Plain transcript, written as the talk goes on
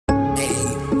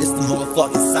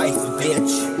motherfucking Cypher,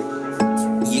 bitch.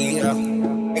 Yeah,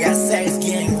 I got Sags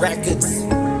Gang Records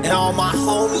and all my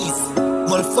homies.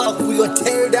 Motherfucker, we gon'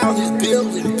 tear down this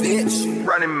building, bitch.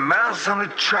 Running miles on the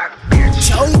track, bitch.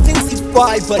 Joey thinks he's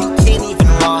fly, but he can't even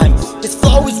rhyme. His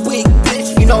flow is weak,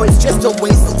 bitch, you know it's just a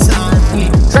waste of time. He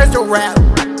tries to rap,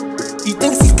 he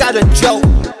thinks he's got a joke.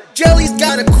 Jelly's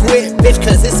gotta quit, bitch,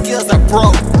 cause his skills are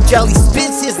broke. Jelly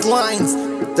spits his lines,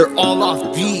 they're all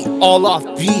off beat, all off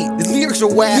beat. His lyrics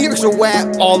are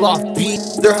whack, all off beat.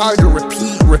 They're hard to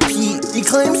repeat. He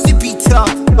claims to be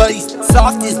tough, but he's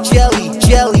soft as jelly.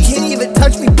 Can't even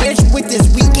touch me, bitch, with this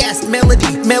weak ass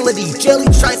melody. Jelly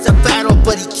tries to battle,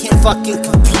 but he can't fucking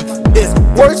compete. His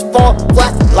words fall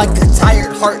flat like a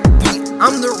tired heartbeat.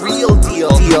 I'm the real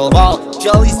deal, while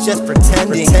Jelly's just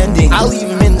pretending. I'll leave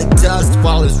him in the dust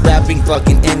while his rapping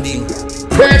fucking ending.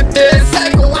 Rap this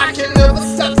cycle, I can never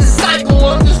stop the cycle.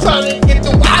 I'm just trying to get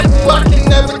the Bible, I can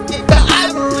never get the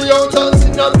ivory. I'm just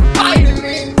another fight in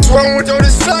me. What's wrong with all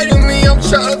this side of me? I'm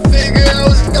trying to figure out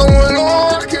what's going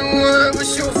on. I can win, but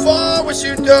you fall, what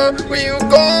you done, when you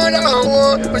gone, I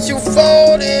want. But you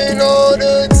folding all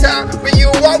the time, but you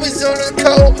always on the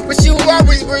cold. But you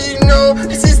always breathing on,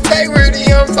 this is integrity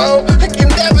unfold. I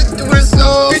can never do this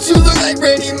all. Bitch, you look like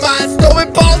Randy Moss,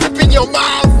 throwing balls up in your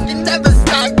mouth. You never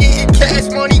stop getting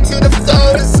cash money to the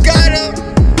floor. The sky up,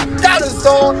 that is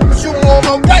all. But you want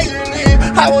my right in it,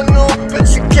 I don't know,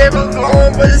 but you came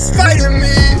along, but it's fighting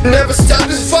me. Never stop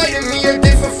this fighting me, a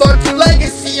different fucking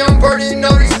legacy. I'm burning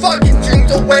all these fucking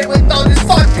dreams away with all this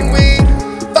fucking weed.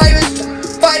 Fighters,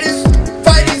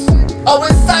 all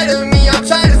inside of me. I'm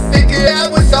trying to figure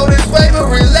out what's all this way, but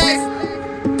relax.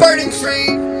 Burning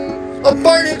tree, a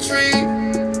burning tree.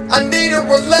 I need to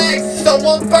relax, so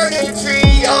I'm burning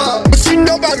tree. What you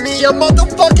know about me? A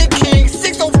motherfucking king.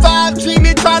 605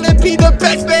 dreaming, trying to be the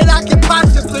best man I can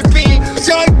possibly be.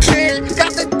 Young kid,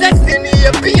 got the destiny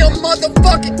of being a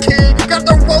motherfucking king. Got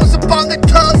the rose upon the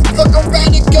cusp. Look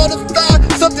around and gonna find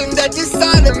something that's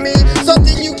inside of me,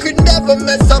 something you could never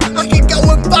mess up. I can go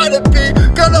and find a bee,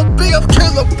 gonna be a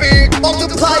killer bee.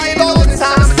 Multiply it all the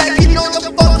time, stacking on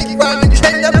the fucking grind. You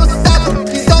can't never stop him,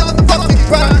 he's on the fucking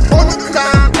grind. All the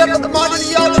time, never the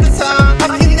money all the time.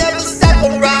 I can never stop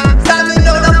or ride, silent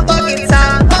on the fucking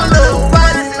time. On the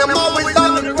horizon, I'm always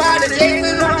on the ride. And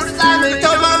even on the silent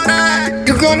on my mind.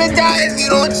 You're gonna die if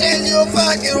you don't change your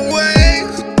fucking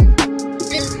ways.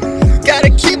 Gotta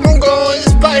keep on going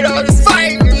despite all this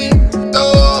fighting me.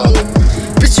 Oh,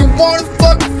 bitch, you wanna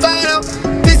fucking find out?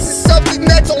 This is something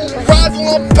that's on the rise.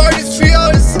 I'm burning tree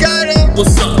on the sky now.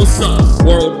 What's up?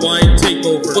 Worldwide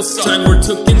takeover. What's up? Time we're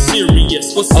taken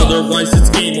serious. What's up? Otherwise it's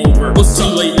game over. What's too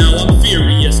late now? I'm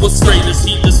furious. What's spray this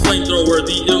heat, this flamethrower?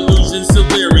 The illusion's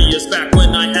delirious. Back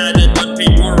when I had an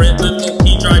unpaid warrant, with low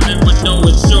key driving with no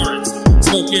insurance,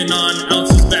 smoking on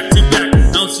ounces back to back,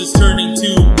 ounces turning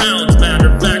to pounds. Matter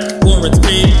of fact, warrants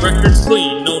paid, records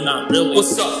clean. No, not really.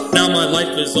 What's up? Now my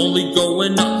life is only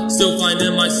going up. Still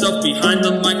finding myself behind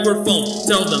the microphone.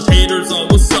 Tell them haters all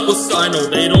what's up. I know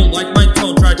they don't like my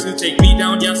tone. Try to take me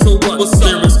down, yeah, so what?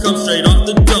 Lyrics come straight off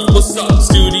the dome. What's up?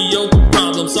 Studio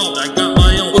problem solved, I got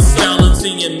my own.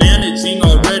 Balancing and managing,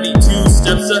 already 2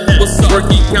 steps ahead.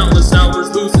 Working countless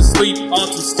hours, losing sleep, all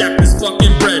to stack this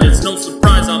fucking bread. It's no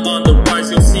surprise I'm on the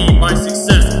rise. You'll see my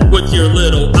success with your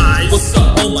little eyes. What's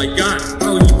up? Oh my god,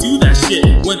 how you do that shit?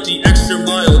 Went the extra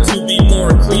mile to be more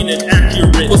clean and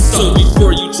accurate. So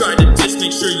before you try to diss,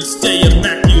 make sure you stay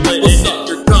immaculate. And if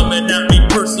you're coming at me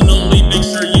personally, make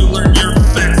sure you learn your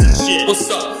facts and shit.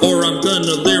 Or I'm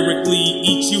gonna lyrically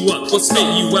eat you up. Spit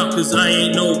you out, cause I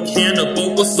ain't no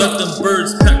cannibal. Let them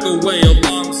birds peck away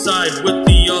alongside with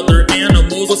the other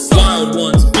animals. Wild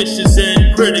ones, vicious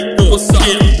and critical.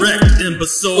 Get wrecked,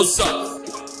 imbecile.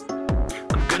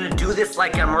 I'm gonna do this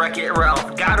like I'm Wreck-It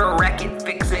Ralph. Gotta wreck it,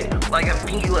 fix it like I'm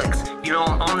Felix. You know,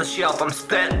 I'm on the shelf, I'm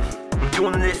spent. I'm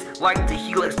doing this like the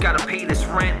Helix. Gotta pay this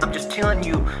rent, I'm just telling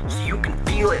you so you can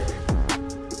feel it.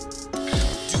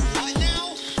 Do what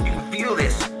now? You can feel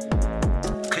this,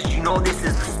 cause you know this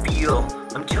is the spiel.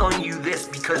 I'm telling you this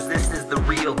because this is the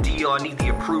real deal. I need the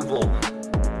approval.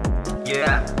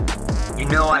 Yeah, you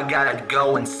know I gotta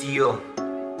go and seal.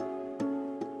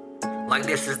 Like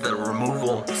this is the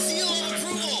removal. I'm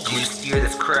gonna steer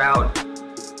this crowd.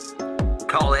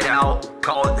 Call it out,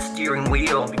 call it the steering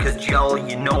wheel. Because Jello,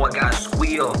 you know I gotta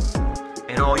squeal.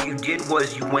 And all you did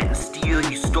was you went and steal,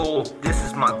 you stole. This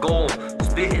is my goal,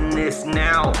 spitting this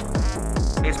now.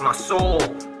 It's my soul.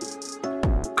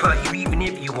 Cut you even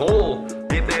if you whole.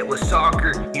 If it was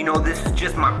soccer, you know this is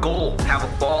just my goal. Have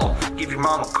a ball, give your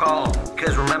mom a call.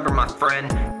 Cause remember my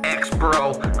friend,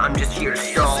 ex-bro, I'm just here to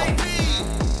stall.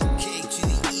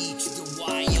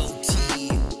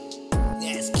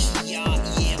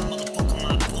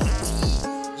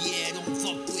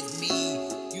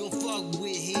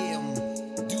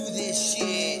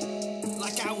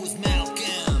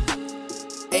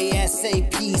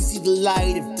 the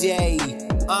light of day.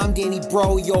 I'm Danny,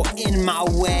 bro, you're in my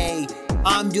way.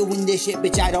 I'm doing this shit,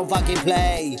 bitch, I don't fucking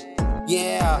play.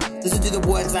 Yeah, listen to the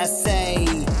words I say.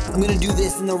 I'm gonna do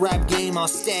this in the rap game, I'll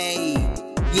stay.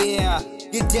 Yeah,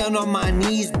 get down on my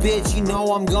knees, bitch, you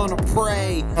know I'm gonna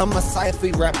pray. I'm a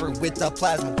Cypher rapper with a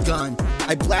plasma gun.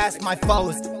 I blast my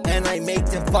foes and I make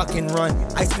them fucking run.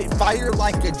 I spit fire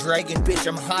like a dragon, bitch,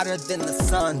 I'm hotter than the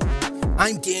sun.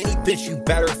 I'm Danny, bitch, you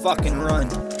better fucking run.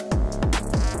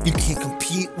 You can't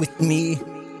compete with me,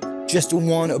 just a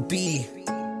wannabe.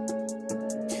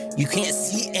 You can't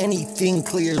see anything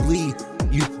clearly.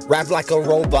 You rap like a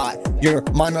robot, you're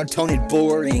monotone and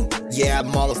boring. Yeah,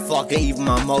 motherfucker, even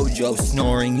my mojo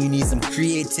snoring. You need some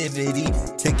creativity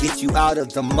to get you out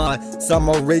of the mud. Some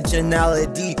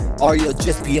originality, or you'll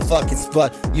just be a fucking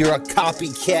spud. You're a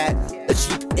copycat, a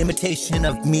cheap imitation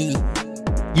of me.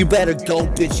 You better go,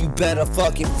 bitch, you better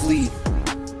fucking flee.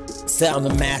 Sound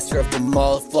the master of the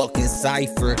motherfucking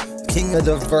Cypher, king of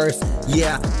the verse,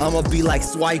 yeah, I'ma be like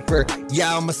Swiper.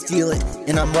 Yeah, I'ma steal it,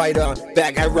 and I'm right on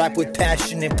back. I rap with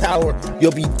passion and power,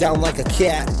 you'll be down like a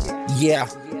cat. Yeah,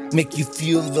 make you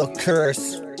feel the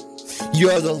curse.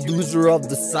 You're the loser of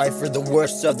the Cypher, the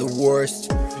worst of the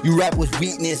worst. You rap with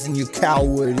weakness and you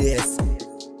cowardice.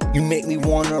 You make me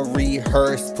wanna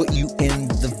rehearse, put you in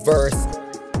the verse.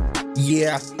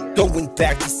 Yeah, going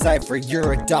back to Cypher,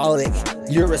 you're a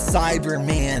Dalek, you're a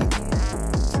Cyberman.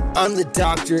 I'm the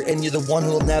doctor and you're the one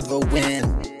who'll never win.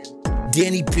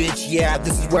 Danny, bitch, yeah,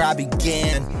 this is where I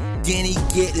began. Danny,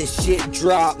 get this shit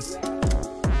dropped.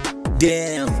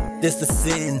 Damn, this a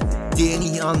sin.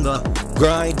 Danny on the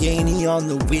grind, Danny on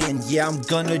the win. Yeah, I'm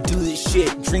gonna do this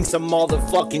shit, drink some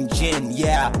motherfucking gin.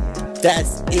 Yeah,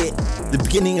 that's it, the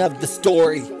beginning of the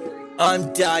story.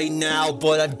 I'm dying now,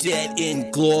 but I'm dead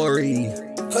in glory.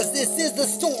 Cause this is the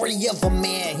story of a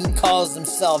man, he calls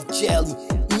himself Jelly.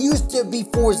 He used to be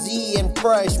 4Z and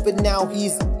fresh, but now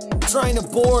he's trying to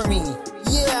bore me.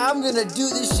 Yeah, I'm gonna do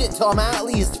this shit till I'm at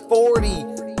least 40.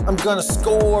 I'm gonna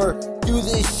score, do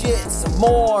this shit some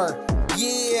more.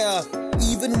 Yeah,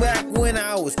 even back when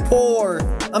I was poor.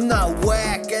 I'm not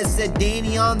whack, I said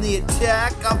Danny on the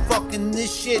attack. I'm fucking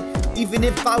this shit, even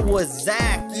if I was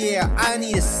Zach. Yeah, I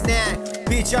need a snack,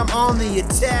 bitch, I'm on the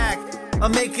attack.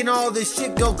 I'm making all this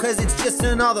shit go cause it's just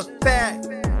another fact.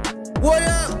 What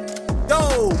up?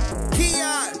 Yo,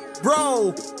 Kia,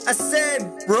 bro, I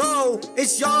said, bro,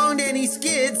 it's Young Danny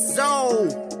Skitzo.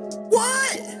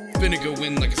 What? Finna go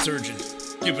in like a surgeon,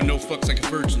 giving no fucks like a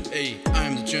virgin. Ayy, I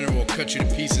am the general, cut you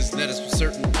to pieces, that is for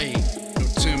certain. Ayy, no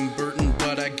Tim Burton,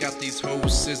 but I got these hoes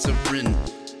scissoring.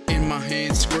 In my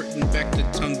hand, squirting back the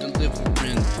tongue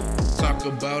delivering. Talk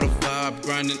about a vibe,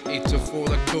 grinding 8 to 4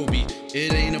 like Kobe.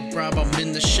 It ain't a bribe, I'm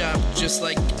in the shop just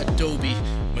like Adobe.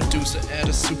 Medusa at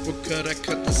a supercut, I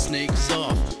cut the snakes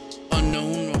off.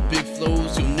 Unknown or big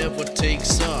flows, you'll never take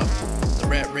soft. The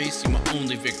rat race, you're my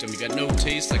only victim. You got no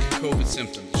taste like a COVID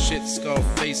symptom. The shit skull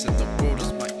face and the world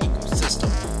is my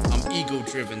ecosystem. I'm ego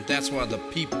driven, that's why the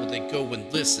people they go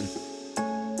and listen.